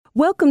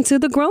Welcome to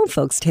the Grown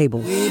Folks Table.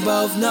 We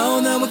both know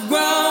that we're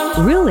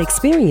grown. Real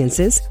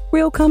experiences,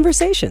 real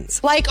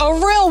conversations. Like a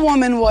real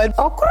woman would.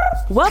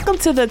 Welcome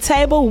to the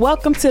table.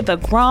 Welcome to the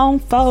Grown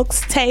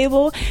Folks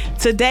Table.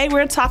 Today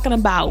we're talking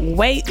about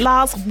weight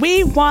loss.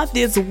 We want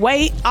this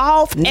weight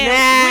off and we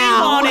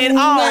want it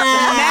off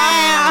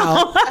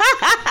now.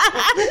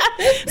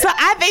 So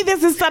I think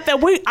this is something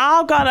we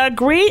all gonna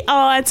agree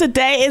on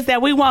today, is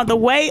that we want the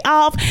weight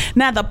off.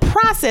 Now the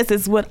process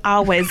is what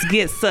always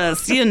gets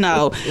us,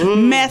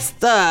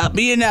 messed up.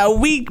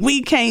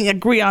 We can't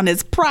agree on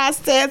this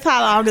process,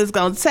 how long it's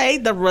gonna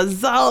take, the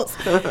results.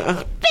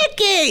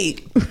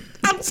 Vicky,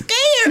 I'm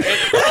scared.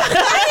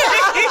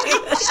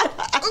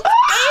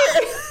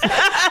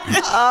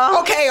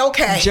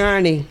 Okay.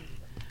 Journey.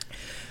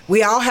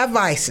 We all have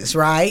vices,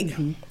 right?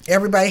 Mm-hmm.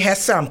 Everybody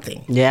has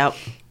something. Yep.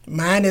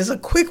 Mine is a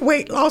quick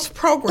weight loss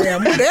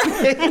program.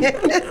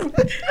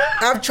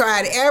 I've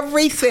tried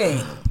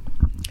everything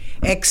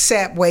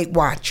except Weight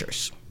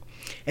Watchers.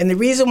 And the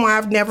reason why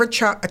I've never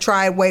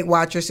tried Weight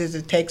Watchers is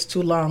it takes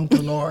too long,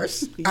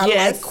 Dolores. I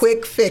like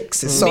quick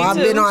fixes. So I've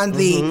been on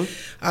the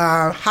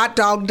hot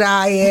dog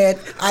diet,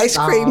 ice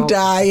cream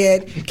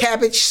diet,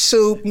 cabbage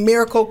soup,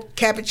 miracle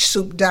cabbage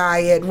soup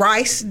diet,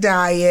 rice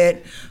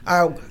diet,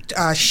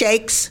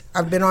 shakes.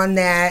 I've been on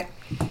that.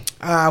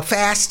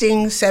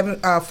 Fasting,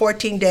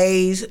 14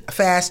 days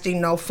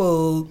fasting, no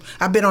food.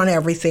 I've been on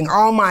everything.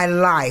 All my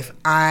life,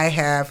 I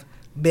have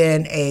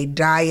been a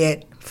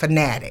diet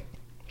fanatic.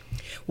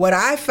 What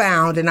I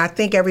found, and I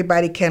think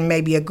everybody can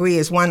maybe agree,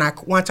 is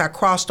once I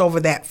crossed over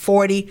that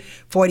 40,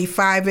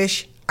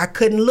 45-ish, I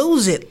couldn't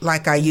lose it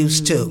like I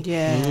used to.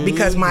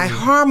 Because my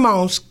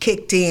hormones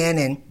kicked in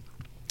and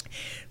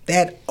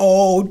that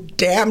old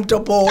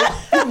damnable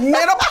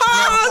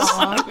menopause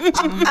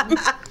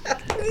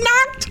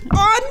knocked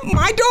on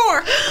my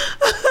door.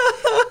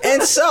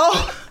 And so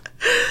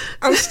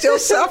I'm still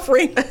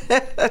suffering.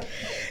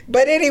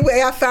 But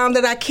anyway, I found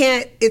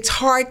that it's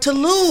hard to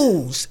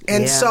lose.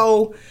 And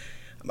so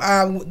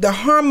the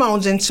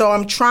hormones, and so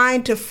I'm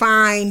trying to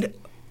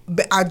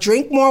I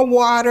drink more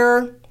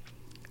water.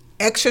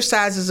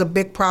 Exercise is a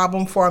big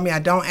problem for me. I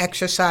don't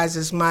exercise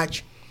as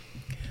much.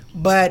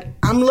 But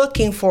I'm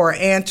looking for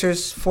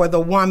answers for the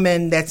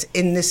woman that's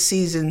in this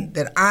season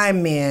that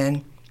I'm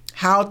in,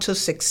 how to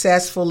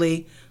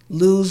successfully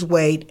lose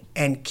weight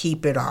and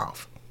keep it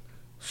off.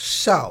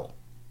 So.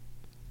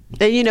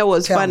 And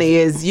what's funny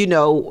is,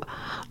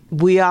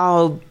 we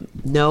all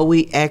know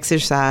we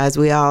exercise.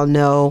 We all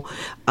know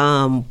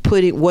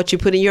what you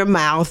put in your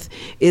mouth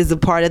is a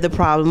part of the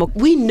problem.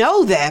 We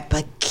know that,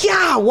 but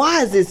God,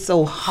 why is it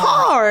so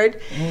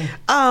hard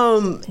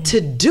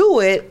to do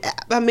it?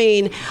 I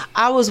mean,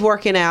 I was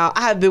working out.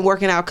 I have been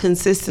working out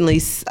consistently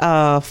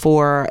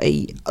for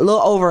a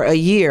little over a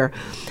year.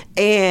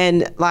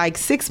 And like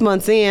 6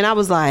 months in, I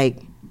was like,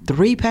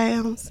 3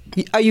 pounds?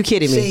 Are you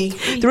kidding me?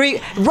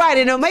 3, right?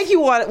 And it'll make you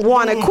want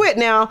to quit.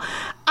 Now,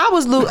 I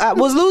was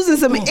losing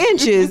some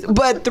inches,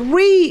 but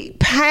 3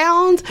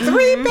 pounds? 3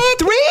 big?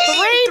 3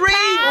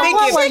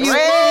 pounds? Were you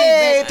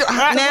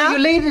now,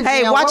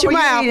 hey, watch your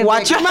mouth.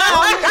 Watch your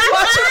mouth.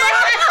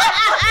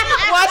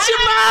 Watch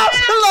your mouth,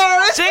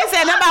 Dolores. She ain't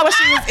said nothing about what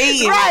she was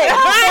eating. Right.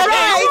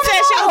 She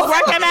said she was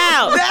working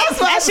out. That's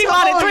why she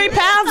wanted 3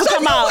 pounds to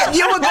come out.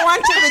 You were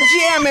going to the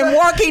gym and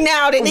working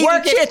out and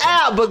working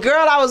out. But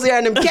girl, I was there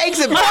in them cakes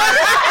and pies.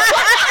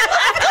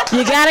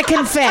 You gotta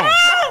confess.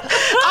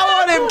 I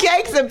want them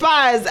cakes and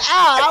pies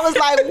out. I was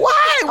like,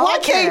 why? Why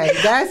can't?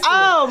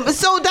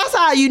 So that's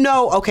how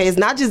okay, it's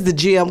not just the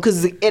gym,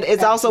 because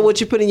it's also what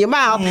you put in your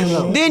mouth.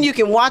 Mm-hmm. Then you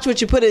can watch what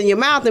you put in your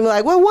mouth and be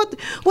like, well,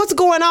 what's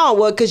going on?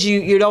 Well, because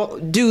you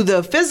don't do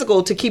the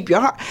physical to keep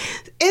your heart.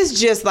 It's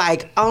just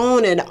like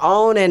on and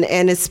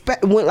it's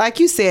like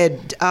you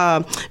said,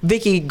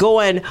 Vicky,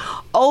 going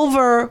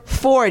over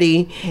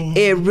 40,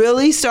 it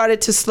really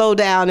started to slow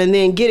down, and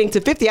then getting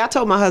to 50. I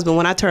told my husband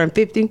when I turned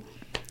 50,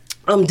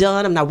 I'm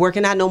done. I'm not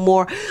working out no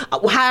more.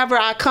 However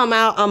I come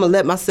out, I'm going to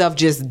let myself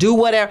just do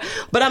whatever.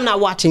 But I'm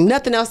not watching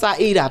nothing else I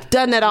eat. I've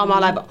done that all my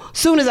life. As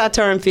soon as I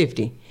turned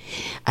 50,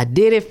 I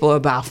did it for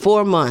about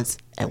 4 months.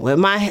 And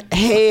when when I had 2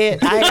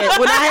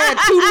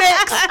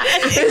 necks,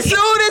 as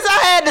soon as I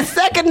had the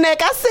second neck,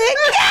 I said,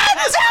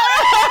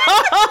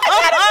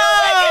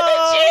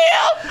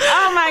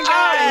 oh my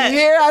God.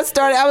 Here I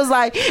started. I was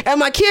like, and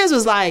my kids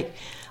was like,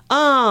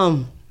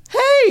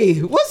 hey,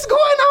 what's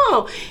going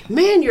on?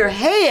 Man, your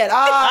head.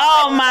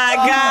 Oh my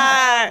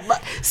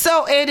God.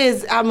 So it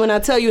is, when I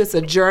tell you it's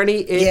a journey,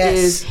 it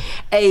is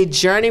a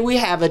journey. We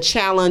have a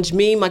challenge.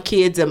 Me, my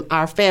kids, and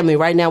our family.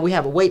 Right now we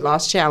have a weight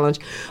loss challenge.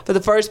 For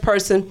the first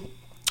person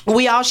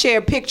we all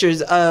shared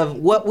pictures of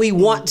what we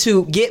want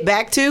to get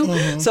back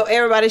to. So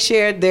everybody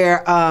shared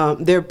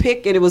their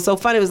pic, and it was so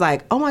funny. It was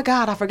like, oh my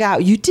God, I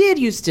forgot. You did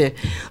used to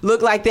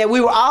look like that. We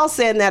were all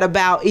saying that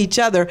about each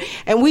other,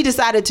 and we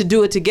decided to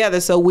do it together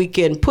so we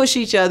can push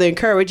each other,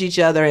 encourage each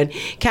other, and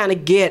kind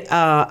of get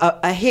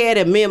ahead.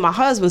 And me and my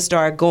husband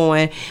started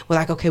going, we're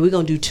like, okay, we're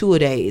going to do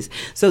 2-a-days.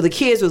 So the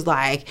kids was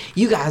like,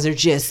 you guys are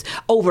just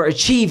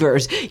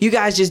overachievers. You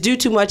guys just do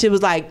too much. It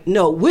was like,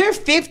 no, we're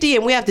 50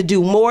 and we have to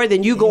do more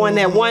than you going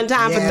there one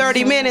time for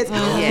 30 minutes.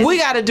 We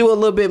got to do a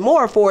little bit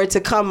more for it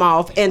to come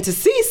off and to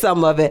see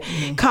some of it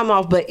come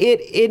off. But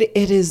it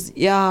is,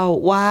 y'all,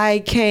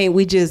 why can't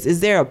we just, is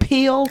there a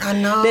pill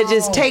that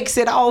just takes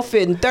it off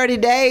in 30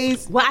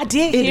 days? Well, I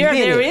did hear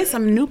there is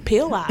some new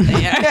pill out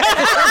there.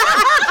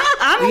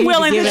 I'm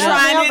willing to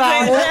try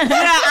anything.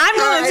 Yeah, I'm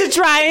willing to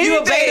try anything. You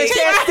a beta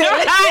tester?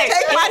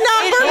 Take my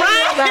number.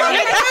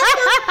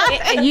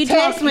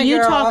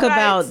 You talk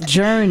about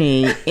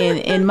journey.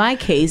 In my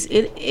case,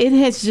 it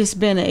has just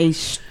been a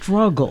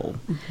struggle.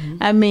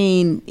 I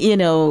mean,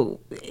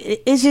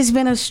 it's just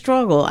been a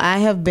struggle. I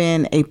have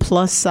been a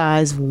plus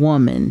size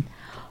woman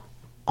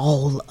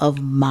all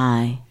of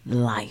my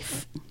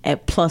life, a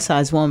plus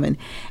size woman.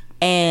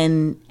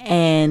 And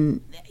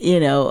I'm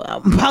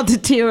about to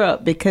tear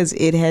up because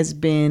it has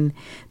been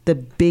the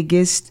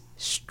biggest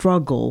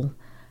struggle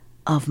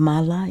of my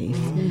life.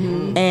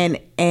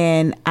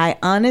 And I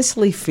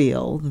honestly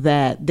feel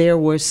that there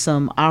were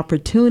some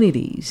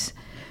opportunities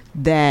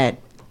that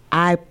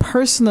I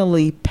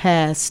personally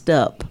passed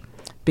up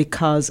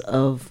because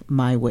of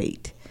my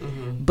weight.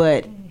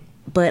 But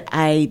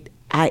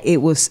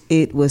it was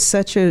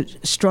such a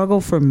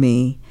struggle for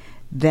me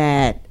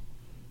that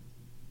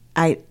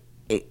I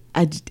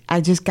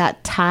just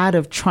got tired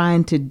of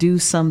trying to do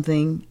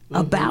something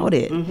about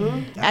it.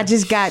 I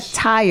just got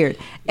tired.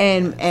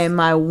 And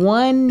my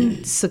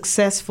one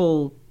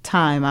successful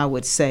time, I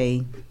would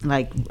say,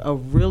 like a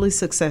really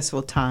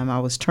successful time, I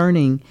was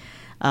turning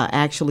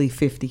actually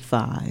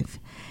 55.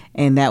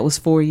 And that was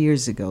 4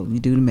 years ago. You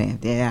do the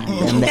math. Yeah, I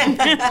done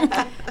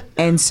that.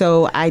 And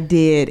so I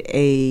did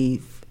a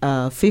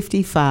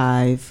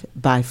 55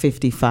 by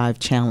 55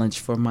 challenge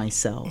for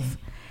myself.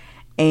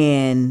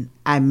 And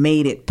I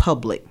made it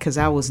public because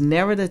I was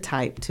never the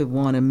type to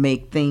want to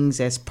make things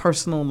as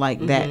personal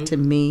like that to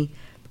me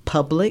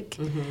public.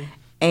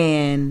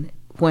 And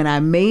when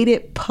I made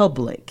it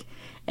public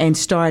and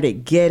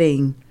started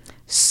getting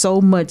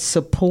so much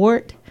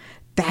support,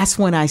 that's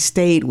when I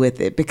stayed with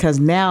it, because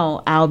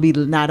now I'll be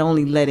not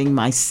only letting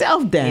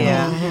myself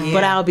down,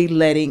 but I'll be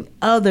letting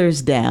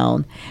others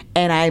down.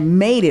 And I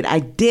made it. I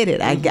did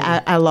it.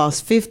 I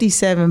lost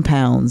 57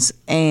 pounds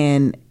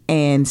and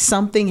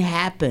something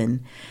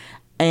happened.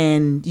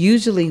 And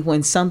usually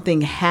when something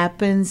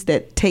happens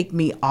that take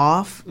me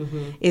off,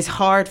 it's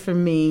hard for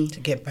me to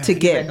get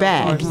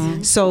back.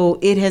 So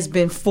it has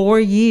been 4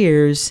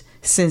 years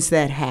since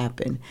that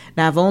happened.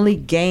 Now I've only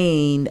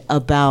gained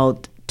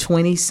about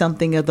 20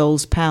 something of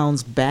those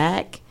pounds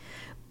back,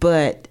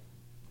 but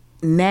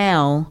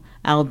now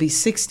I'll be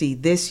 60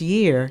 this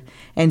year.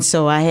 And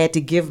so I had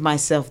to give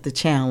myself the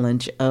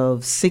challenge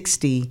of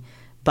 60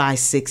 by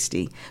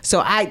 60.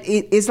 So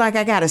it's like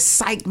I got to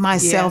psych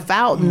myself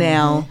out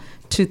now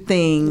to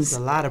things. It's a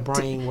lot of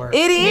brain work.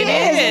 It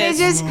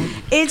is.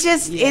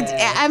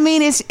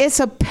 It's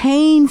a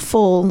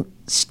painful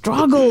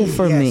struggle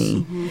for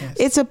me.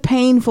 It's a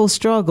painful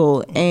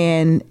struggle,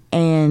 and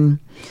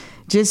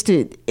just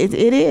it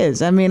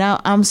is. I mean,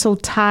 I'm so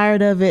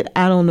tired of it.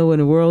 I don't know what in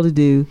the world to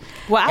do.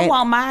 Well, I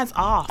want mine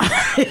off.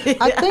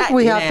 I think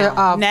we have to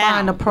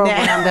find a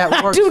program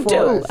that works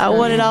for us. I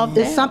want it off.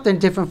 It's something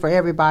different for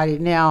everybody.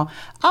 Now,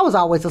 I was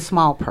always a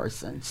small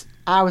person.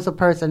 I was a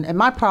person, and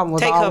my problem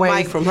was always... Take her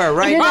mic from her,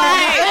 right? She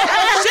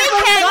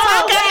can't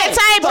talk at the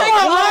table. She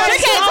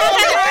can't talk at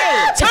the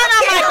table. Turn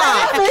her mic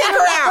off.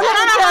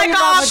 Turn her mic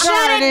off.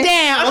 Shut it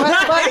down.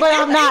 But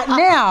I'm not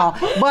now.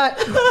 But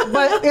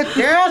if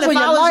girl, if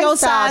I was your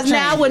size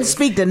now, I wouldn't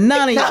speak to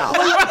none of y'all.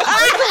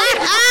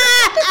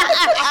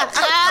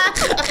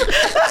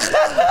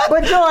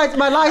 But George,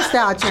 my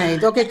lifestyle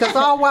changed, okay? Because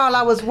all while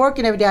I was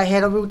working every day, I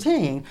had a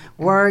routine.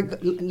 Work,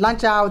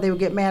 lunch hour, they would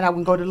get mad. I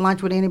wouldn't go to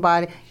lunch with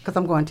anybody because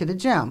I'm going to the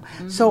gym.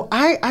 So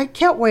I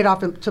kept weight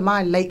off to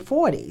my late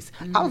 40s.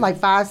 I was like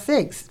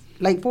 5'6",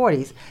 late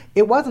 40s.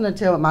 It wasn't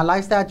until my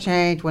lifestyle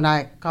changed when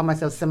I called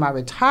myself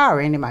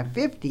semi-retiring in my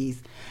 50s.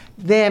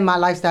 Then my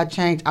lifestyle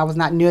changed. I was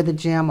not near the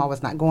gym. I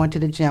was not going to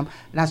the gym.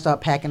 And I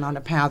started packing on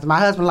the pounds. My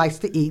husband likes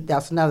to eat.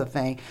 That's another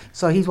thing.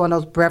 So he's one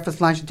of those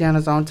breakfast, lunch,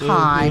 dinners on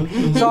time.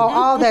 So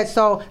all that.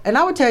 So, and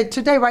I would tell you,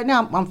 today, right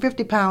now, I'm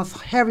 50 pounds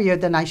heavier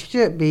than I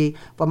should be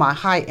for my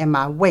height and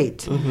my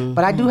weight.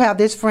 But I do have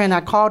this friend.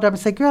 I called up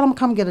and said, girl, I'm going to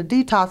come get a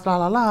detox,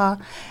 la.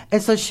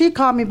 And so she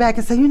called me back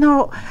and said, you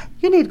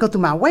need to go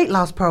through my weight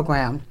loss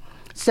program.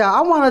 So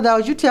I'm one of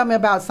those. You tell me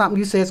about something,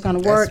 you say it's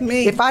going to work. That's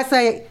me.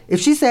 If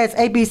she says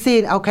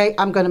ABC, okay,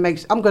 I'm going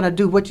to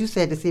do what you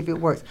said to see if it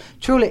works.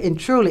 Truly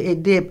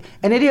it did,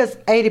 and it is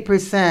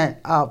 80%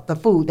 of the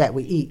food that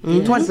we eat,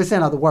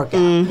 20% of the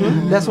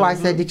workout. That's why I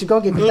said, did you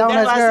go get the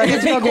donuts, girl?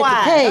 Did you go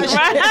get the cake?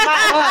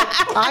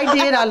 But I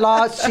did. I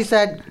lost. She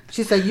said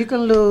you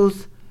can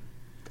lose.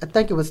 I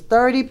think it was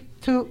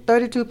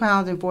 32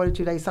 pounds in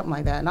 42 days, something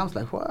like that. And I was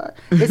like, what?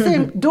 It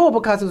seemed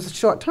doable because it was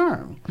short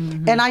term.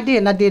 And I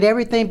did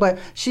everything, but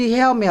she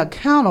held me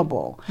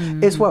accountable.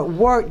 It's what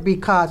worked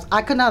because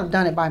I could not have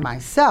done it by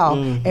myself.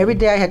 Every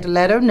day I had to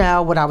let her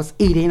know what I was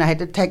eating. I had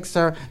to text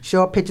her,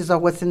 show her pictures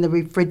of what's in the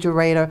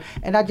refrigerator.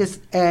 And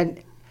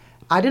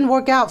I didn't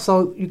work out,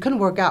 so you couldn't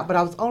work out, but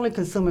I was only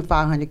consuming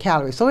 500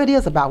 calories. So it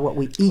is about what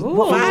we eat.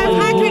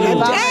 500 a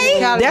day?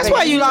 That's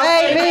why you lost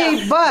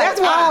weight. But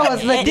that's why. I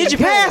was looking Did you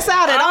good. pass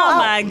out at all? Oh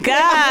my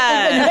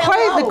God.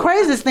 And the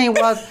craziest thing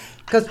was,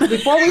 because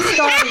before we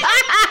started...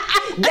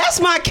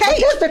 That's my cake.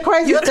 Here's the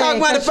craziest You're thing.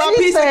 talking about a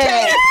piece of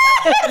cake.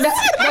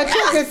 Now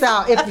check this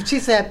out. If she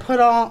said, put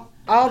on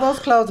all those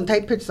clothes and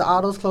take pictures of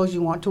all those clothes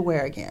you want to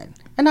wear again.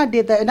 And I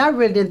did that, and I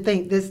really didn't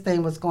think this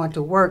thing was going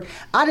to work.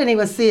 I didn't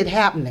even see it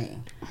happening.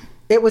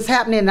 It was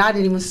happening, and I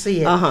didn't even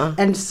see it.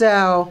 And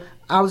so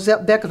I was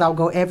up there because I would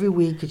go every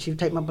week, because she would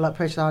take my blood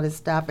pressure, all this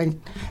stuff.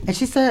 And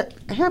she said,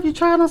 have you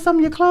tried on some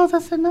of your clothes? I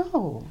said,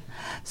 no.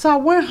 So I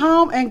went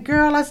home, and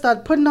girl, I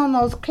started putting on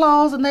those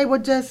clothes, and they were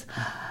just,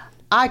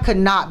 I could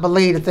not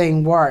believe the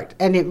thing worked.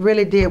 And it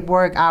really did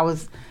work. I would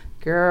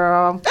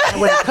have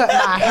cut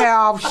my hair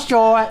off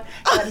short,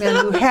 got me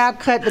a new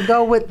haircut to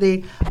go with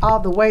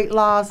all the weight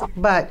loss.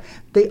 But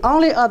the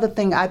only other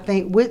thing I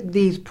think with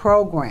these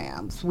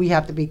programs, we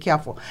have to be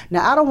careful.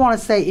 Now, I don't want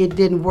to say it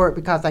didn't work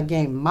because I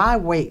gained my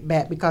weight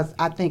back, because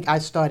I think I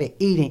started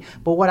eating.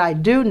 But what I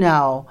do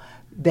know,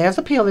 there's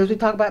a pill, as we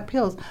talk about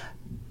pills,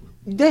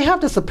 they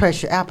have to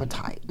suppress your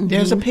appetite.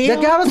 There's a pill?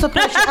 They got to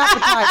suppress your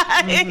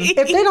appetite.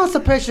 If they don't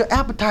suppress your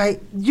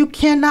appetite, you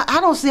cannot.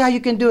 I don't see how you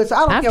can do it. So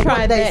I don't care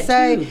what they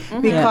say,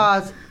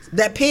 because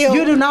that pill,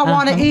 you do not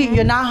want to eat.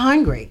 You're not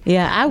hungry.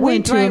 Yeah, I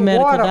went to a drink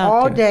medical water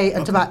all doctor. day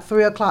until about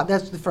 3 o'clock.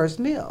 That's the first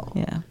meal.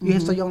 Yeah.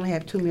 So you only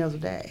have 2 meals a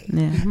day.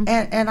 Yeah.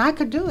 And I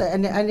could do it,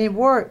 and it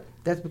worked.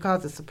 That's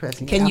because it's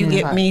suppressing. Can you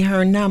get me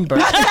her number?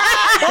 She's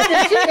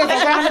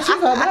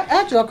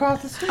actually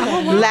across the street.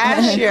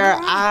 Last year,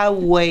 I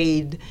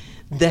weighed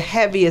the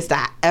heaviest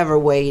I ever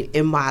weighed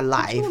in my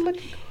life.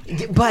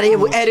 But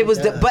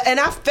and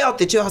I felt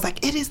it too. I was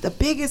like, it is the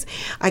biggest.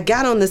 I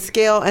got on the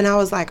scale and I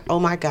was like, oh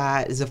my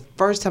God, it's the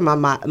first time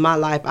in my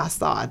life I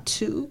saw a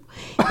 2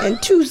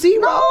 and 2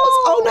 zeros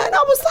on that. And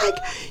I was like,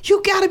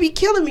 you gotta be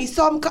killing me.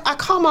 So I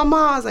called my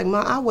mom. I was like,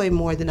 Mom, I weigh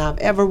more than I've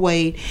ever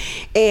weighed.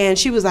 And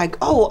she was like,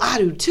 oh, I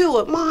do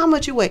too. Mom, how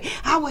much you weigh?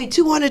 I weigh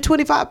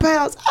 225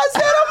 pounds. I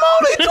said, I'm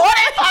only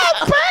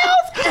 25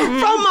 pounds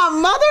from my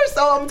mother.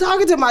 So I'm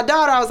talking to my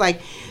daughter. I was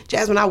like,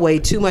 Jasmine, I weigh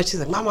too much.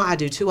 She's like, Mama, I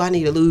do too. I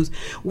need to lose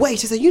weight.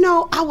 She said,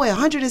 I weigh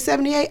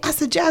 178. I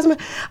said, Jasmine,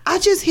 I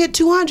just hit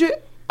 200.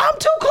 I'm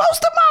too close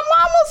to my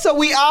mama. So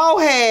we all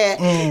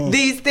had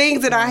these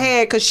things in our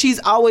head, because she's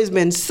always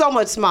been so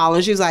much smaller.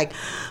 And she was like,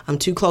 I'm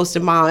too close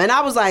to mom. And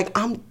I was like,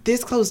 I'm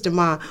this close to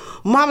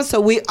mama. So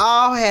we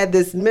all had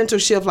this mental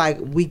shift, like,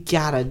 we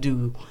gotta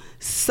do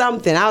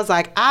something. I was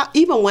like,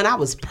 even when I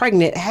was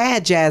pregnant,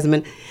 had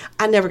Jasmine,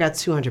 I never got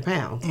 200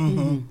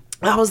 pounds.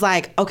 I was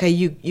like, okay,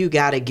 you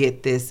got to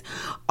get this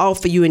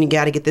off of you, and you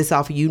got to get this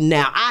off of you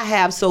now. I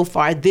have so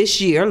far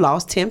this year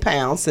lost 10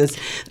 pounds since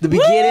the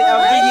beginning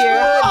of the year.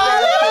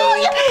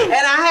 Hallelujah.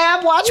 And I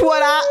have watched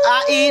what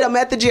I eat. I'm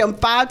at the gym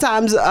 5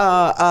 times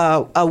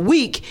a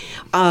week,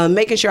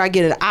 making sure I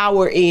get an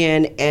hour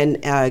in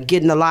and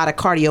getting a lot of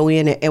cardio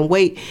in and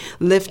weight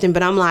lifting.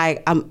 But I'm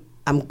like, I'm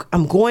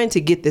going to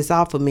get this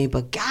off of me,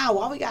 but God,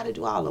 why we got to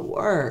do all the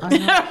work?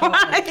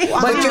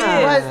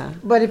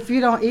 But if you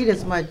don't eat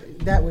as much,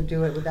 that would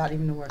do it without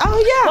even the work. Oh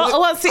yeah.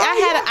 Well, see,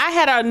 I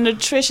had a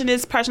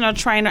nutritionist, personal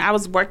trainer. I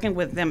was working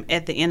with them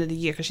at the end of the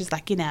year, because she's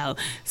like,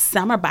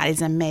 summer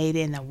bodies are made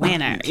in the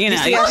winter.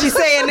 See how she's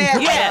saying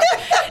that? Yeah.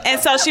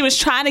 And so she was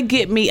trying to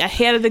get me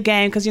ahead of the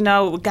game, because we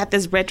got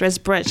this red dress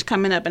brunch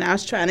coming up, and I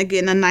was trying to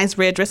get in a nice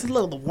red dress, a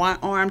little one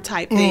arm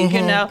type thing,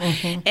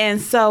 And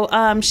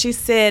so she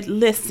said,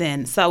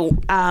 listen. So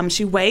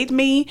she weighed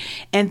me,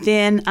 and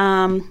then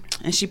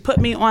and she put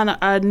me on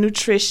a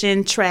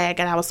nutrition track,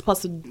 and I was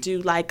supposed to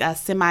do like a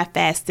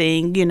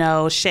semi-fasting,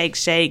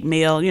 shake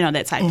meal,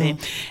 that type thing.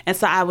 And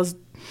so I was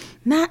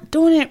not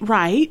doing it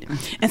right.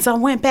 And so I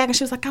went back, and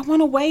she was like, I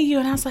want to weigh you.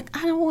 And I was like,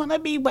 I don't want to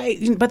be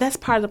weighed. But that's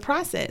part of the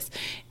process.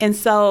 And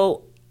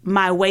so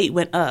my weight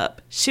went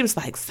up. She was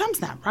like,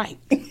 something's not right.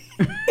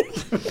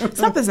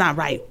 Something's not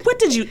right. What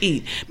did you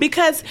eat?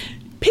 Because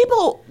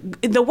people,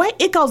 the weight,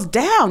 it goes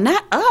down,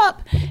 not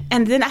up.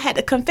 And then I had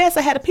to confess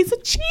I had a piece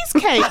of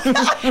cheesecake. And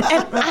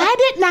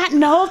I did not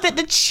know that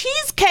the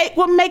cheesecake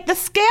will make the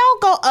scale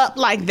go up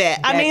like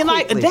that. I mean,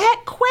 quickly. Like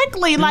that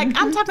quickly. Like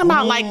I'm talking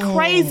about like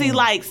crazy,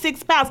 like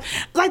 6 pounds.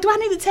 Like, do I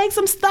need to take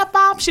some stuff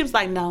off? She was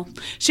like, no.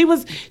 She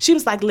was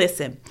like,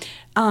 listen,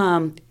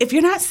 if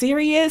you're not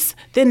serious,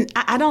 then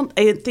I don't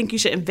think you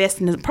should invest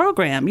in the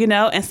program, you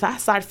know? And so I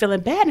started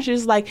feeling bad. And she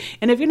was like,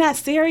 and if you're not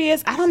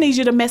serious, I don't need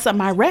you to mess up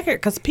my record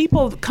because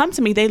people come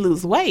to me, they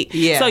lose weight.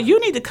 Yeah. So you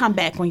need to come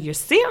back when you're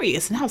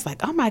serious. And I was like,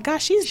 oh my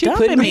gosh, she's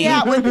dumping me.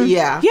 Out with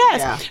Yes.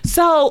 Yeah.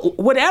 So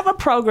whatever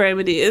program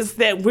it is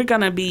that we're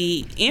going to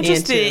be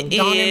interested in.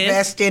 Don't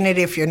invest in it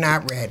if you're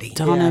not ready.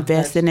 Don't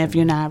invest in it if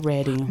you're not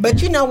ready.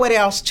 But you know what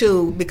else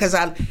too? Because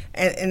I've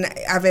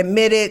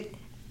admitted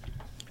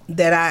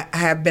that I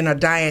have been a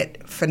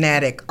diet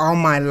fanatic all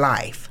my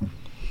life,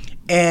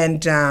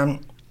 and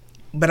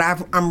but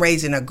I'm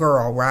raising a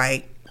girl,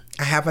 right?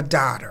 I have a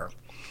daughter,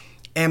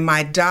 and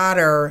my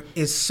daughter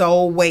is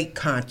so weight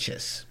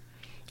conscious,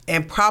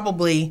 and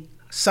probably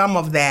some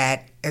of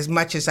that, as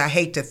much as I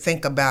hate to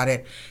think about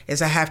it,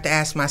 is I have to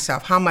ask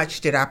myself, how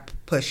much did I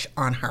push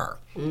on her?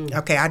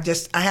 Okay,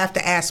 I have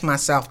to ask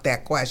myself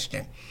that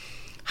question.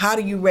 How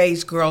do you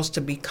raise girls to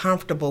be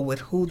comfortable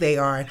with who they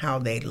are and how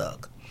they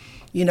look?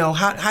 You know,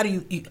 how do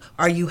you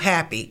are you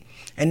happy?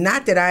 And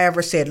not that I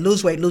ever said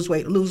lose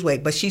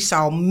weight, but she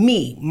saw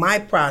me, my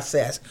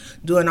process,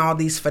 doing all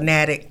these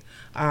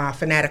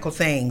fanatical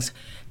things.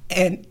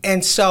 And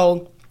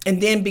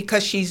then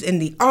because she's in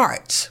the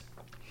arts,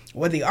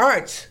 well, the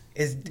arts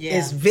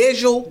is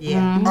visual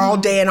all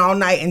day and all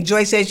night. And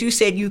Joyce, as you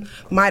said, you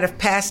might have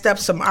passed up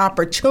some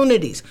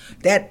opportunities.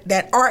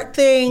 That art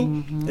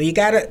thing, you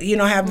gotta,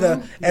 have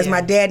the, as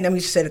my dad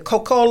used to say, the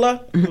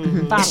Coca-Cola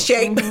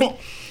shape.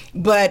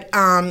 But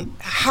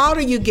how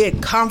do you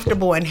get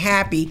comfortable and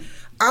happy?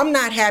 I'm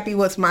not happy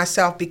with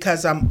myself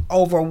because I'm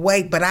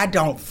overweight, but I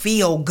don't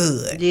feel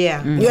good.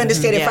 Yeah. You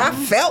understand? If I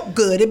felt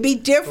good, it'd be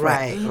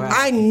different. Right.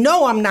 I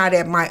know I'm not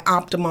at my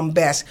optimum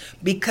best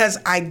because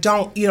I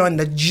don't, in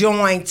the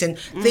joints and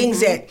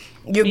things that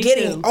you're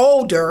getting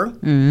older.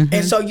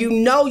 And so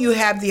you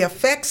have the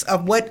effects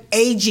of what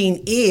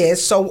aging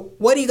is. So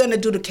what are you going to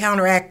do to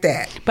counteract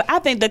that? But I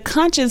think the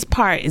conscious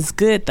part is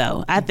good,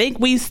 though. I think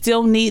we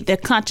still need the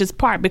conscious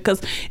part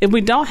because if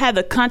we don't have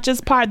the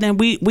conscious part, then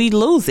we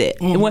lose it.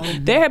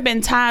 There have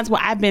been times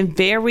where I've been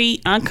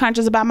very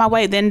unconscious about my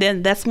weight.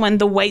 Then that's when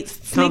the weight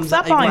sneaks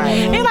up on you.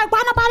 And you're like,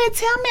 why nobody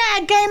tell me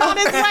I gained all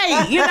this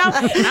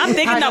weight? And I'm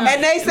thinking,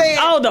 and they say,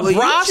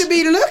 bra should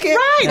be looking.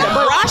 Right, the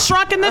bra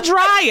shrunk in the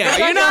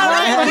dryer.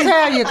 I would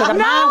tell you because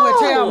mine would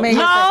tell me.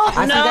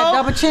 I see that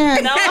double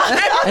chin.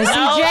 And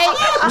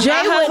see,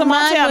 Jay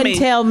wouldn't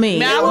tell me.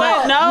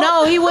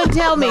 No, he wouldn't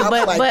tell me.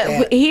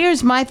 But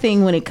here's my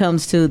thing when it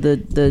comes to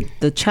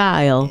the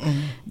child.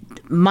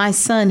 My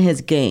son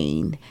has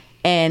gained.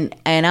 And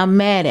I'm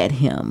mad at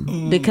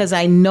him because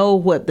I know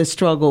what the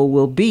struggle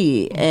will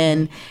be.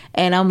 And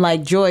I'm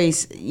like,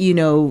 Joyce,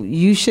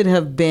 you should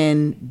have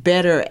been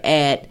better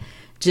at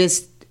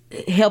just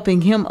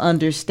helping him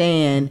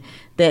understand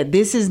that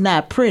this is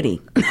not pretty.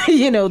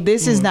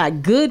 This is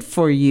not good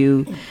for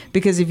you,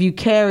 because if you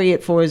carry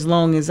it for as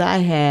long as I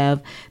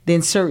have,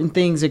 then certain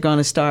things are going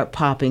to start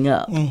popping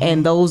up.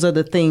 And those are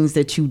the things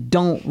that you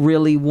don't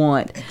really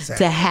want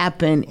to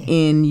happen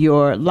in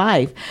your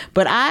life.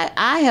 But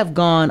I have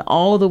gone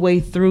all the way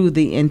through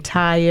the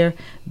entire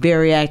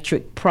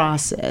bariatric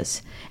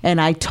process, and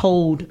I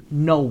told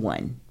no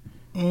one.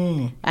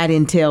 I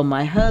didn't tell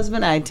my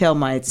husband, I didn't tell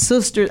my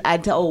sisters, I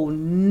told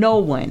no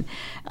one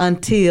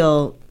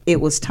until it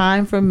was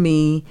time for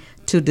me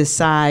to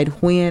decide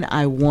when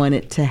I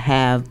wanted to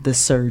have the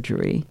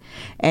surgery.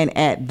 And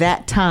at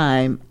that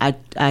time,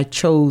 I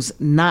chose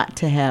not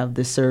to have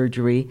the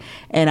surgery.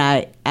 And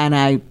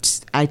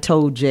I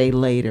told Jay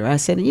later, I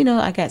said,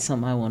 I got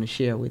something I want to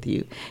share with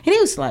you. And he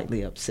was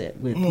slightly upset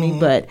with me,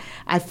 but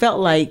I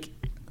felt like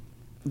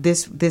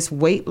this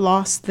weight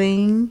loss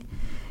thing,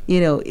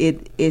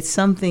 it's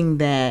something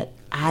that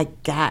I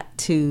got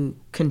to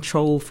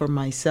control for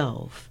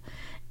myself.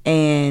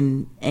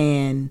 And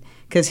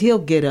because he'll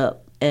get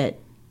up at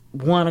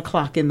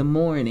 1:00 in the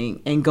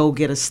morning and go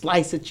get a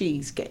slice of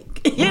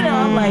cheesecake.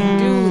 I'm like,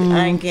 dude,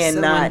 I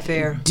cannot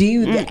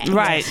do that.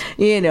 Right.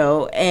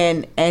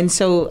 And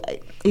so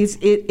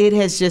it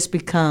has just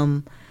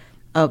become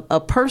a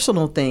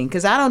personal thing,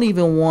 because I don't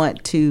even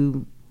want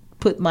to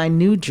put my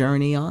new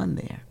journey on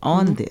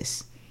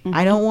this.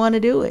 I don't want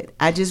to do it.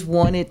 I just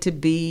want it to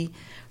be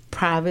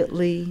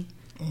privately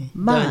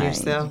mine.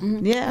 Yourself.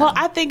 Yeah. Well,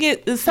 I think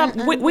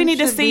we need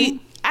to see.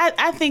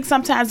 I think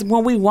sometimes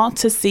when we want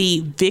to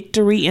see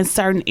victory in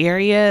certain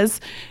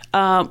areas,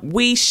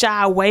 we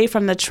shy away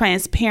from the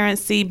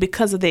transparency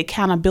because of the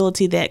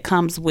accountability that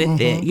comes with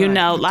it.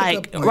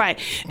 Right.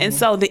 And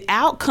so the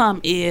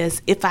outcome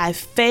is, if I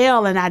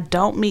fail and I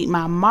don't meet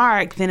my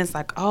mark, then it's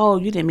like, oh,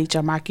 you didn't meet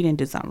your mark, you didn't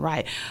do something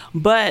right.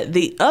 But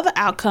the other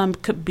outcome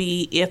could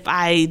be if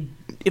I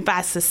if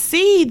I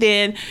succeed,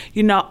 then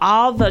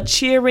all the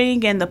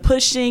cheering and the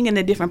pushing and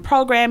the different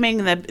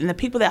programming and the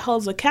people that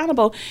holds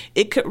accountable,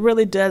 it could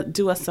really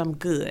do us some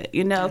good,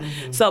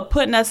 So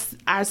putting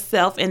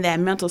ourselves in that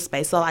mental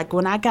space. So like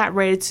when I got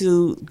ready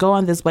to go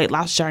on this weight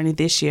loss journey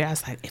this year, I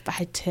was like, if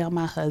I tell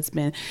my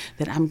husband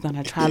that I'm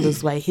gonna try to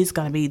lose weight, he's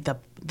gonna be the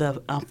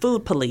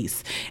food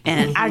police,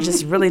 and I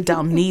just really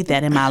don't need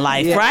that in my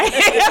life, right?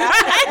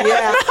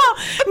 Yeah.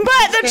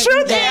 But the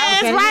truth is,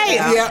 right?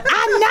 Yeah.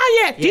 I know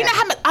you. Do you know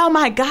how much? Oh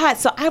my God!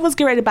 So I was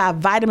getting ready to buy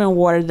vitamin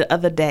water the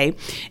other day,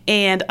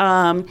 and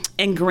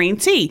green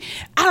tea.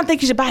 I don't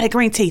think you should buy the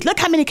green tea. Look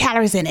how many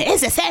calories in it.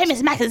 It's the same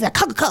as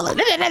Coca-Cola.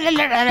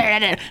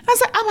 I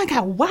was like, oh my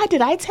God, why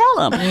did I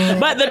tell him?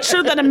 But the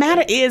truth of the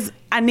matter is,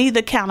 I need the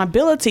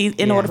accountability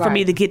in order for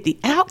me to get the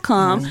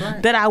outcome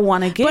that I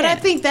want to get. But I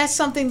think that's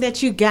something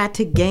that you got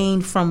to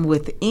gain from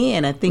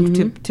within. I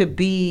think to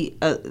be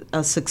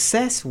a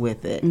success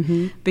with it,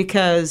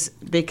 because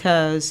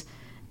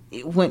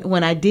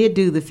when I did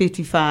do the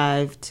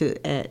 55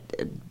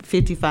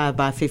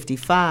 by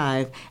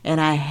 55,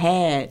 and I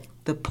had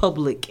the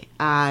public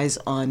eyes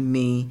on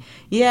me,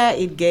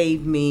 it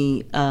gave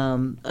me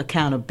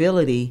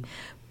accountability.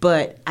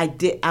 But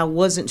I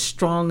wasn't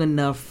strong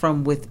enough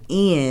from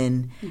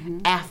within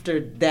after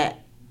that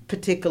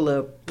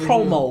particular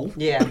promo.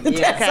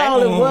 That's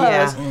all it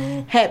was.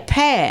 Had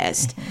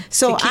passed.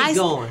 So to keep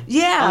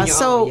going.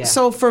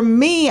 So for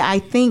me, I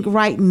think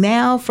right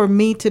now, for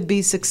me to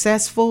be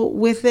successful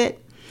with it,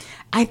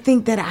 I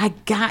think that I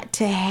got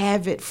to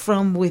have it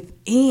from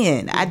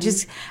within. I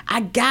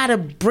gotta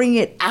bring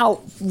it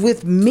out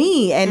with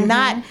me and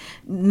not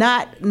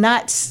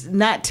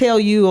tell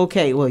you,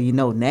 okay, well,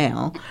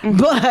 now.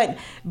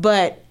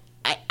 But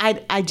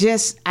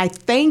I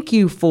thank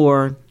you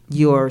for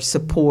your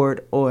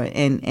support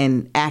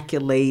and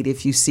accolade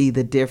if you see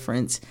the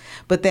difference.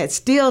 But that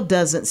still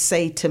doesn't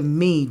say to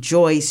me,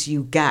 Joyce,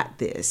 you got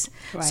this.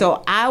 Right.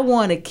 So I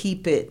want to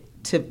keep it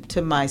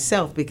to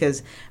myself,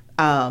 because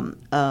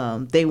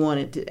they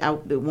wanted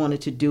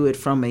to do it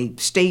from a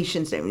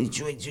station.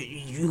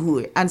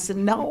 I said,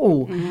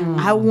 no,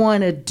 I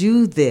want to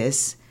do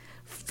this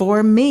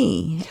for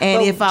me.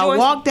 And if I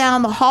walk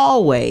down the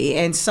hallway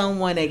and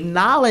someone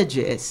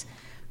acknowledges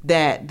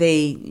that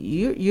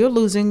you're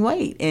losing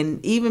weight,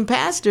 and even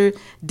Pastor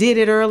did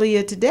it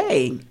earlier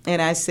today,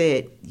 and I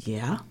said,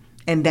 yeah,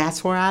 and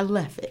that's where I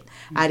left it.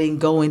 I didn't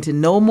go into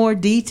no more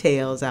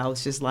details. I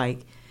was just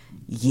like,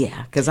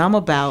 yeah, because I'm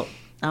about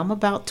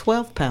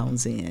 12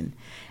 pounds in,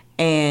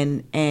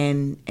 and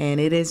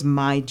it is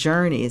my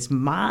journey. It's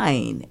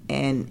mine,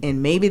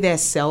 and maybe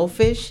that's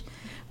selfish,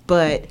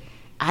 but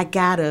I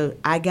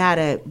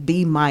gotta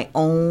be my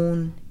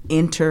own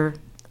inner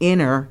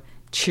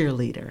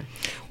cheerleader,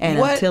 and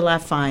until I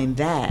find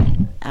that,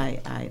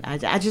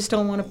 I just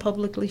don't want to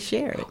publicly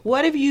share it.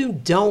 What if you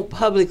don't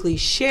publicly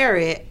share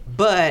it,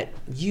 but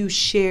you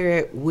share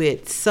it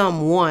with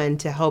someone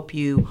to help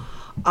you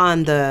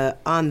on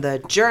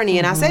the journey?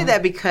 And I say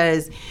that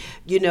because,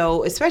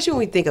 especially when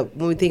we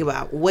think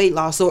about weight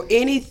loss or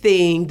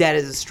anything that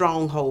is a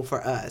stronghold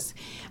for us,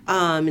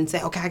 and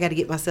say, okay, I got to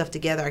get myself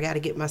together.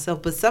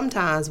 But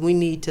sometimes we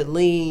need to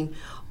lean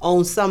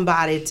on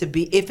somebody to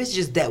be, if it's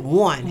just that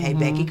one, hey,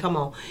 Becky, come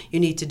on, you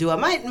need to do it.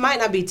 Might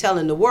not be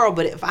telling the world,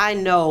 but if I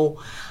know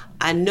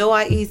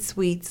I eat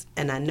sweets,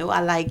 and I know I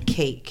like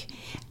cake,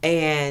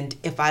 and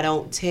if I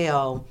don't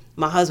tell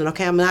my husband,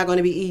 okay, I'm not going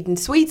to be eating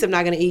sweets, I'm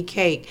not going to eat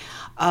cake,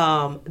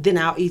 then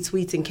I'll eat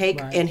sweets and cake,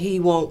 and he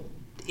won't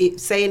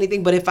say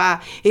anything. But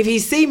if he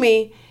see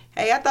me,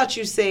 hey, I thought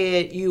you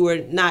said you were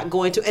not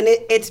going to, and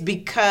it's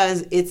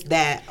because it's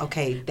that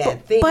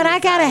thing. But I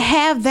gotta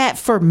have that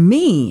for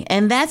me,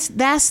 and that's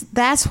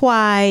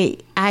why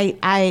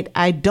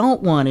I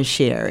don't want to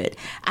share it.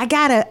 I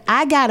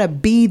gotta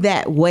be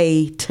that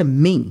way to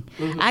me.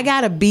 I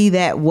gotta be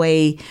that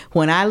way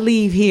when I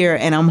leave here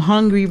and I'm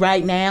hungry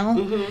right now.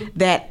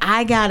 That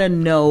I gotta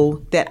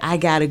know that I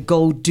gotta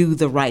go do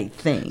the right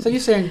thing. So you're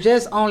saying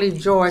just only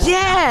Joyce?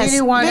 Yes.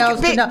 Anyone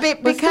else?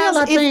 Because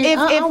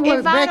I'm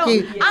with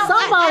Becky.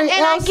 Somebody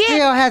else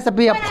still has to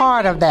be a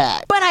part of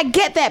that. But I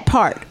get that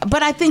part.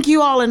 But I think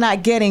you all are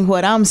not getting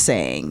what I'm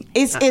saying.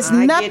 It's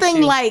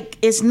nothing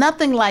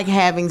like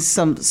having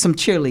some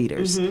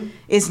cheerleaders.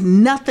 It's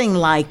nothing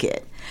like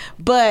it.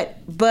 But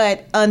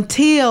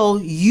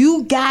until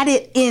you got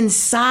it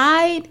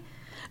inside,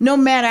 no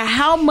matter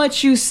how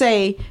much you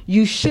say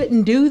you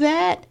shouldn't do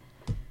that,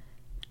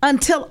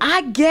 until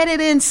I get it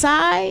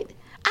inside,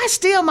 I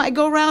still might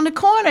go around the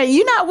corner.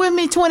 You're not with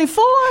me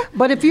 24.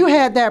 But if you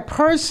had that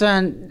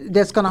person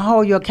that's going to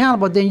hold you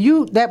accountable, then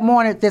that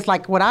morning, just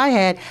like what I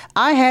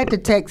had to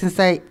text and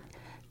say,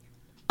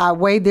 I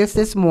weighed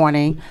this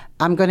morning.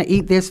 I'm going to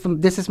eat this.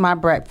 This is my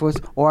breakfast,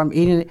 or I'm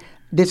eating it.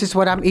 This is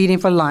what I'm eating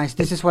for lunch.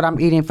 This is what I'm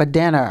eating for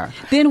dinner.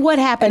 Then what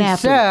happened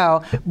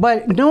after?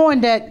 But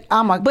knowing that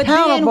I'm accountable. But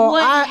then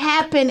what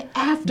happened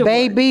afterwards?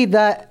 Baby,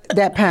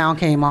 that pound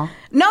came off.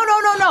 No.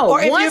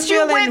 Or if Once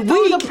you're you went feeling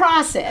through weak. the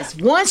process,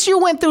 once you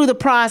went through the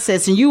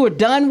process and you were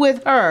done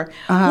with her,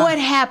 what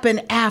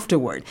happened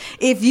afterward?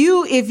 If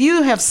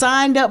you have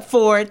signed up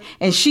for it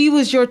and she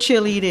was your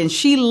cheerleader and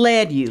she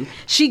led you,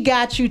 she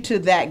got you to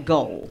that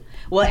goal.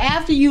 Well,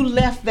 after you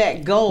left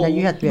that goal, Now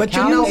you have to be But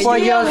you accountable know- for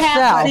you still have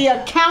yourself. to be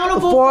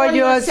accountable For for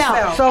yourself.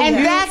 yourself. So And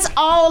you- that's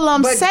all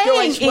I'm But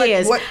saying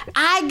Joyce, is what-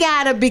 I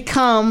gotta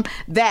become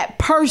that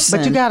person.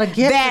 But you gotta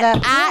get to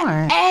that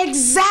point.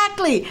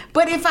 Exactly.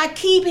 But if I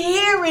keep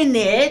hearing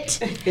it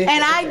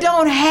and I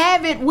don't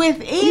have it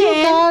within,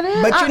 You got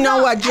it. But you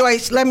know what,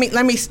 Joyce? Let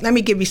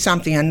me give you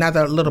something,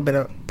 another little bit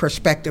of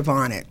perspective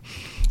on it.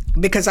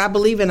 Because I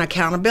believe in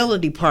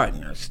accountability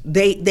partners.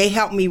 They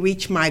help me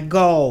reach my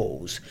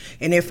goals.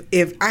 And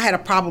if I had a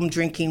problem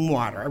drinking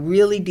water, I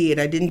really did.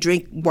 I didn't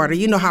drink water.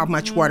 You know how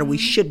much water we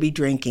should be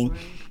drinking.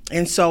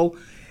 And so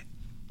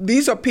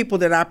these are people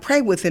that I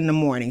pray with in the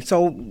morning.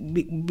 So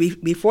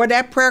before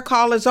that prayer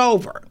call is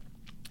over,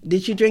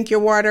 did you drink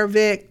your water,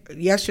 Vic,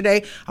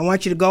 yesterday? I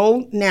want you to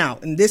go now.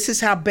 And this is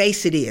how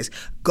base it is.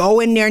 Go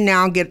in there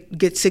now and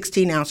get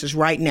 16 ounces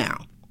right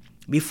now.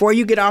 Before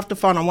you get off the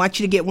phone, I want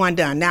you to get one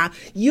done. Now,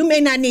 you may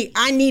not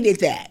I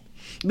needed that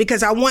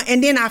because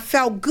and then I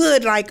felt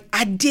good, like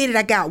I did it,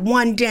 I got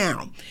one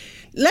down.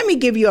 Let me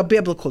give you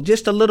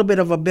just a little bit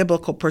of a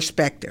biblical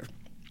perspective.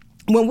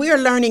 When we are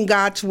learning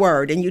God's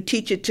word and you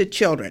teach it to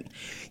children,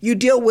 you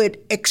deal with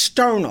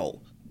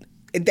external,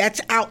 that's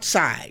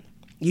outside.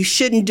 You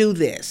shouldn't do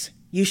this.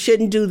 You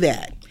shouldn't do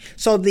that.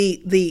 So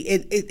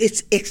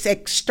it's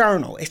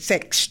external, it's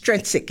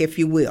extrinsic, if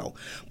you will.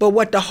 But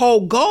what the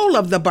whole goal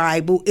of the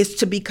Bible is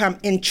to become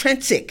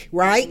intrinsic,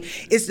 right?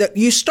 Is that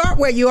you start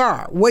where you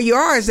are. Where you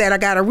are is that I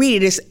got to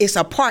read it. It's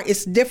apart.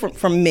 It's different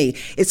from me.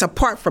 It's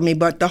apart from me.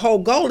 But the whole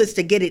goal is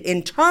to get it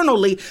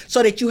internally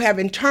so that you have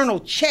internal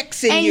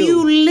checks in you. And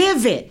you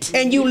live it.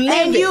 And you live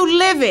and it. you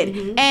live it.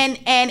 Mm-hmm.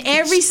 And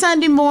every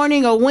Sunday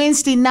morning or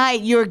Wednesday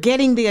night, you're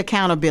getting the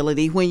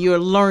accountability when you're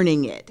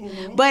learning it.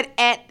 Mm-hmm. But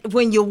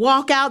when you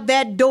walk out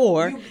that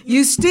door,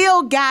 you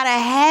still gotta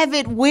have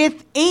it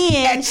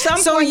within At some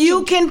so point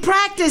you can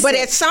practice but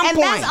it. at some and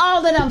point. that's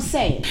all that I'm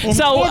saying.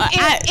 So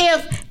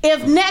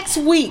if next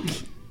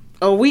week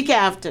or week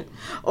after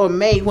or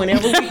May,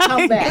 whenever we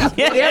come back,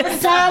 whatever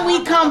time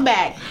we come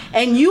back,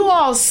 and you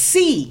all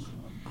see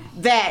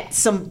that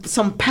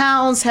some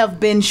pounds have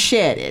been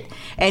shedded,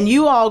 and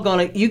you all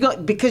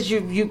because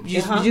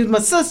you my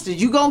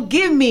sisters, you gonna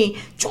give me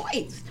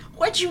Joyce.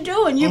 What you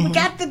doing? You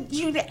got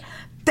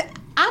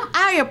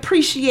I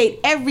appreciate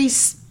every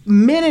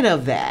minute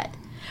of that.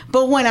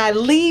 But when I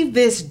leave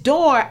this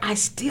door, I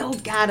still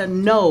gotta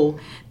know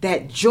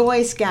that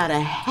Joyce gotta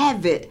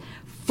have it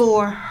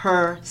for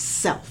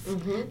herself.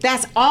 Mm-hmm.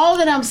 That's all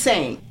that I'm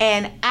saying.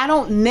 And I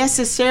don't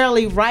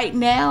necessarily right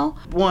now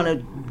want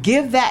to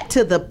give that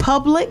to the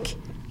public.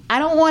 I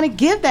don't want to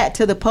give that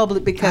to the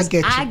public because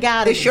I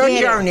gotta. It's your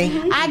journey.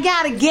 I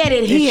gotta get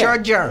it here. It's your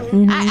journey.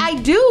 Mm-hmm. I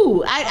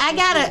do. I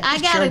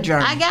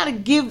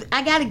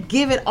gotta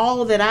give it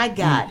all that I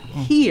got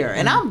here,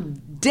 and I'm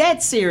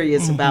dead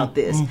serious about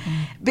this.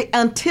 But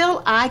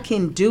until I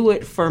can do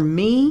it for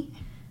me,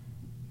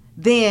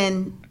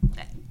 then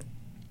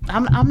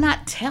I'm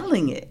not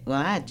telling it.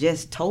 Well, I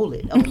just told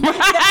it.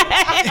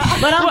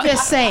 But I'm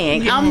just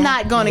saying, I'm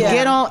not going to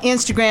get on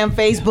Instagram,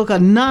 Facebook, or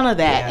none of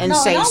that and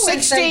say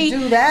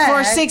 60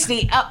 for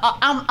 60.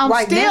 I'm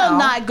right still now.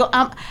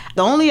 Not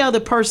the only other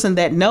person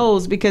that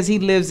knows because he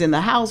lives in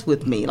the house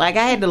with me. Like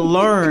I had to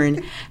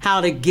learn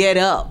how to get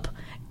up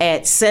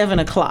at 7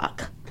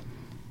 o'clock.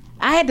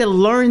 I had to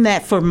learn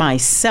that for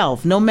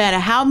myself. No matter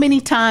how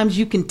many times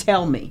you can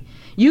tell me.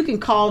 You can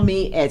call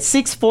me at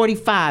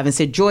 6:45 and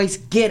say, Joyce,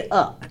 get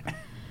up.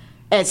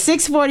 At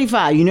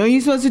 6:45, you know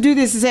you're supposed to do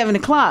this at 7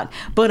 o'clock.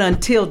 But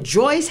until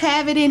Joyce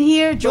have it in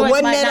here, Joyce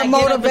but might not wasn't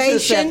it a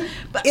motivation?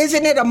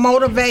 Isn't it a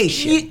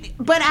motivation?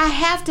 But I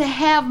have to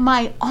have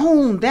my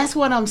own. That's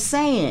what I'm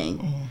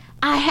saying.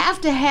 I have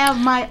to have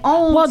my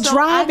own. Well,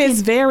 drive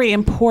is very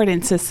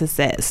important to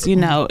success. You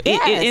know,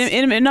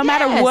 no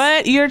matter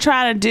what you're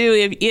trying to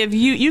do, if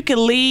you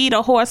can lead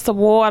a horse to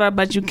water,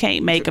 but you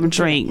can't make him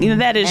drink. You know,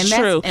 that is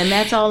true. And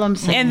that's all I'm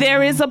saying. And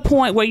there is a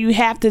point where you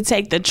have to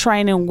take the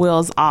training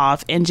wheels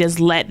off and just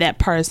let that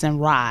person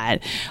ride.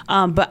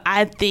 But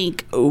I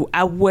think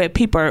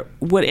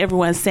what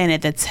everyone's saying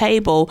at the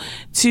table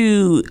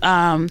to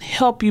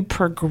help you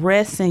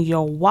progress in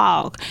your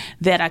walk,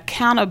 that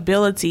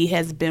accountability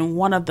has been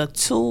one of the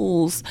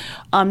tools,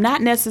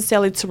 not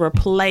necessarily to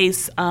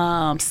replace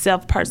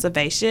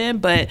self-preservation,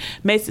 but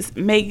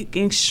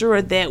making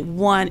sure that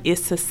one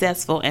is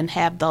successful and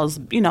have those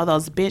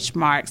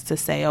benchmarks to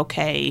say,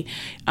 okay,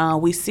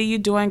 we see you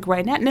doing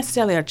great. Not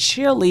necessarily a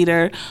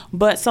cheerleader,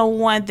 but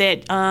someone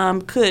that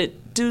could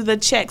do the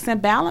checks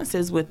and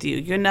balances with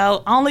you,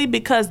 only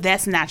because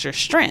that's not your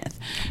strength.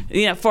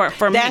 For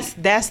me.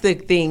 That's the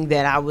thing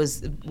that I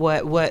was,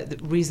 what the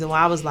reason why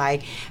I was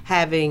like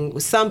having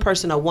some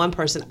person or one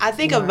person. I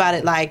think about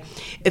it like,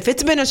 if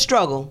it's been a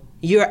struggle,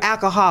 you're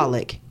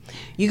alcoholic,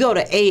 You go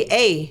to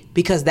AA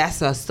because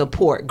that's a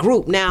support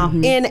group. Now,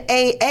 in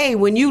AA,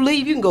 when you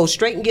leave, you can go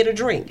straight and get a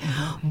drink.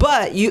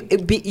 But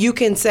you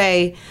can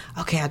say,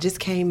 okay, I just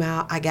came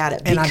out, I got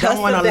it. And I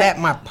don't want to let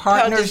my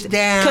partners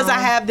down. Because I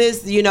have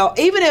this, you know,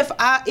 even if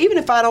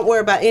I don't worry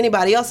about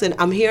anybody else, and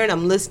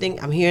I'm listening,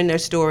 I'm hearing their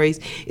stories,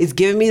 it's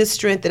giving me the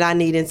strength that I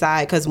need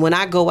inside. Because when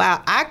I go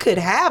out, I could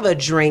have a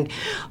drink,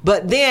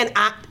 but then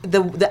I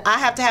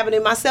have to have it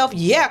in myself.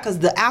 Yeah, because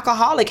the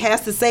alcoholic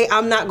has to say,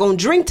 I'm not going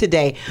to drink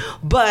today.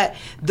 But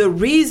the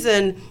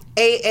reason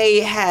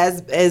AA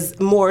is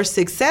more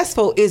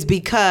successful is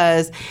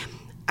because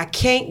I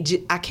can't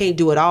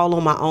do it all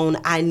on my own.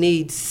 I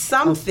need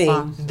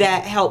something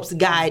that helps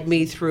guide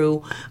me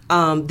through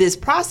this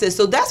process.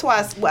 So that's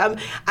why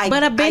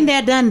But I've been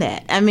there, done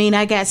that. I mean,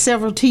 I got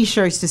several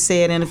T-shirts to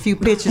say it and a few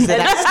pictures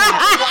that I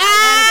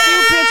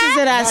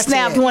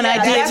snapped. When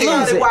I did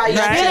lose it. Right.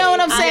 You know what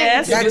I'm saying?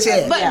 Yes. That's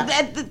it. But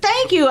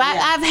thank you.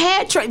 I've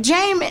had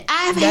Jamie.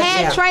 I've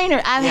had trainer.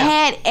 I've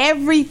had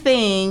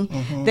everything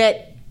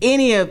that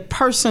any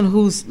person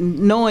who's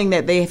knowing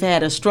that they've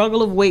had a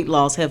struggle of weight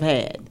loss have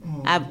had.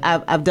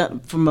 I've done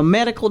from a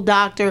medical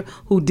doctor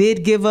who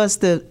did give us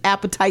the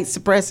appetite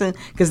suppressant,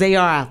 because they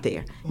are out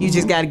there. You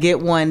just got to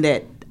get one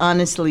that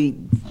honestly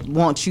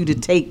wants you to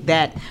take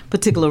that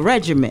particular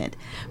regimen.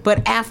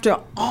 But after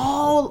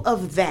all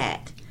of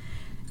that,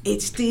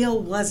 it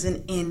still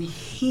wasn't in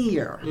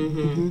here.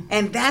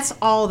 And that's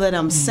all that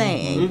I'm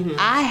saying.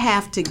 I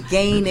have to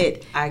gain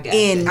it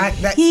in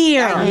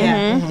here.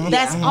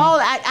 That's all.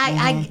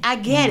 I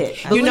get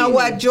it. You know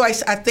what,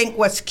 Joyce? I think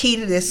what's key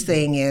to this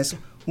thing is,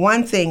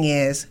 one thing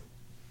is,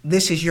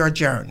 this is your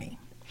journey,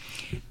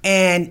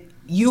 and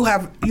you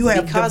have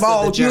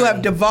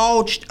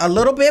divulged a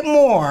little bit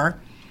more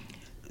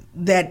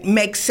that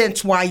makes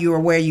sense why you are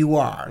where you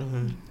are.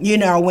 You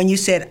know, when you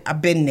said,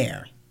 I've been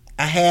there,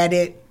 I had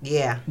it,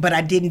 but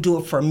I didn't do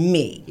it for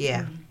me.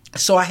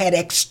 So I had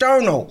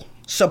external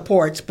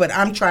supports, but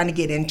I'm trying to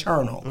get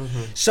internal.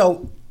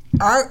 So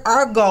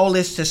our goal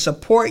is to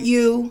support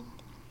you.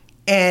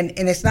 And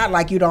it's not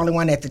like you're the only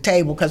one at the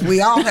table, because we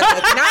all have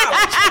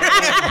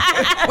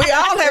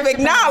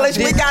acknowledged.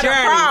 We got a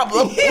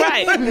problem.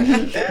 Right.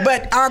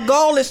 But our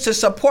goal is to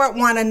support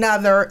one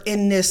another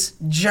in this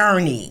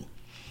journey.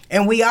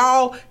 And we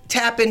all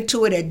tap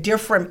into it at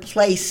different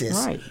places.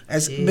 Right.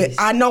 But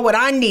I know what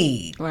I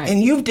need,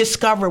 and you've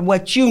discovered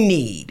what you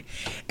need.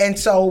 And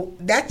so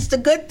that's the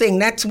good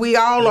thing. We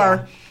all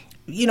are,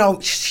 you know,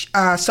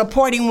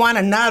 supporting one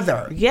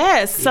another.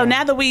 Yes. So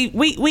now that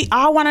we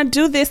all want to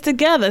do this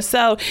together.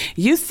 So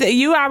you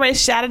already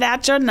shouted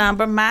out your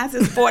number. Mine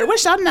is 40.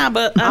 What's your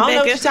number, I don't know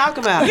what you're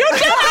talking about. You do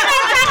know what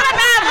I'm talking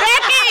about,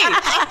 Vicky.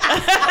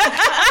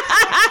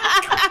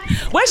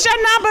 What's your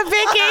number,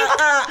 Vicky?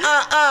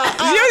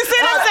 You see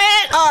what I'm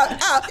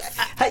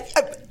saying?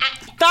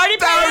 30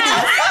 pounds.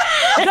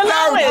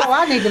 Oh,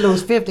 I need to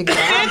lose 50.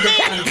 I'm just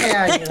gonna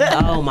tell you.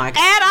 Oh my God!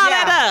 Add all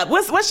that up.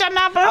 What's your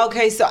number?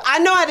 Okay, so I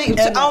know I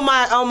didn't.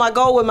 On my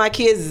goal with my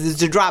kids is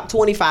to drop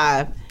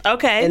 25.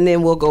 Okay, and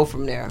then we'll go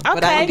from there. Okay,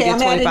 but I need to get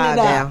 25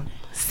 down.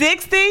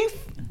 60.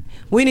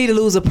 We need to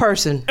lose a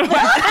person. Mine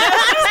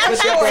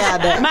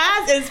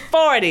is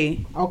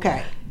 40.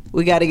 Okay,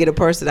 we got to get a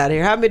person out of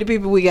here. How many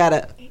people we got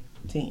to?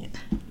 10.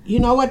 You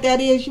know what that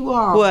is? You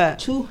are what?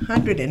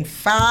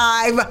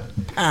 205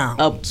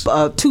 pounds.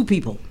 2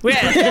 people. Well,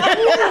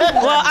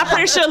 I'm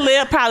pretty sure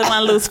Liv probably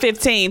want to lose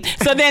 15.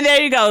 So then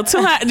there you go.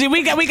 200.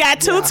 We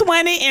got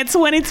 220 and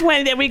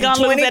 2020 that we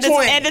gonna lose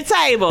at the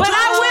table. But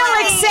I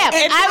will accept.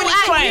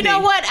 You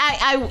know what?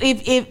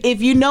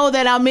 If you know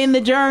that I'm in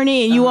the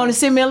journey and you want to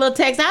send me a little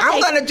text,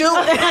 I'm gonna do it.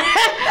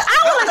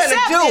 I will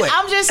accept it.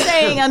 I'm just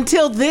saying,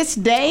 until this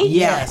day,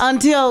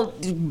 until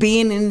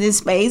being in this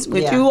space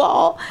with you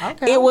all,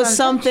 it was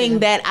something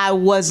that I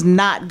was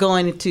not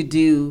going to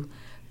do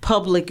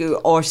public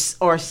or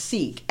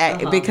seek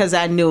because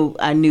I knew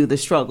the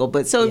struggle.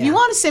 But so if you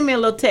want to send me a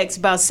little text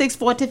about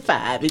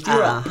 6:45, if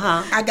you're up,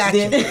 I got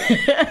you.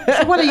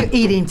 So what are you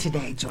eating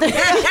today, Joy? You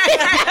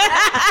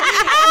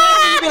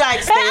be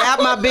like, stay out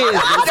my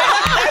business.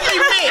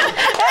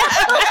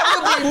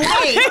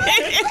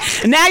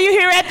 Now you're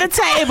here at the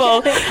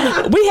table.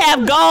 We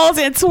have goals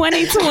in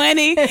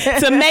 2020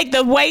 to make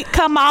the weight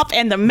come off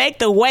and to make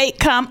the weight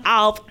come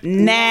off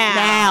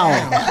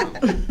now.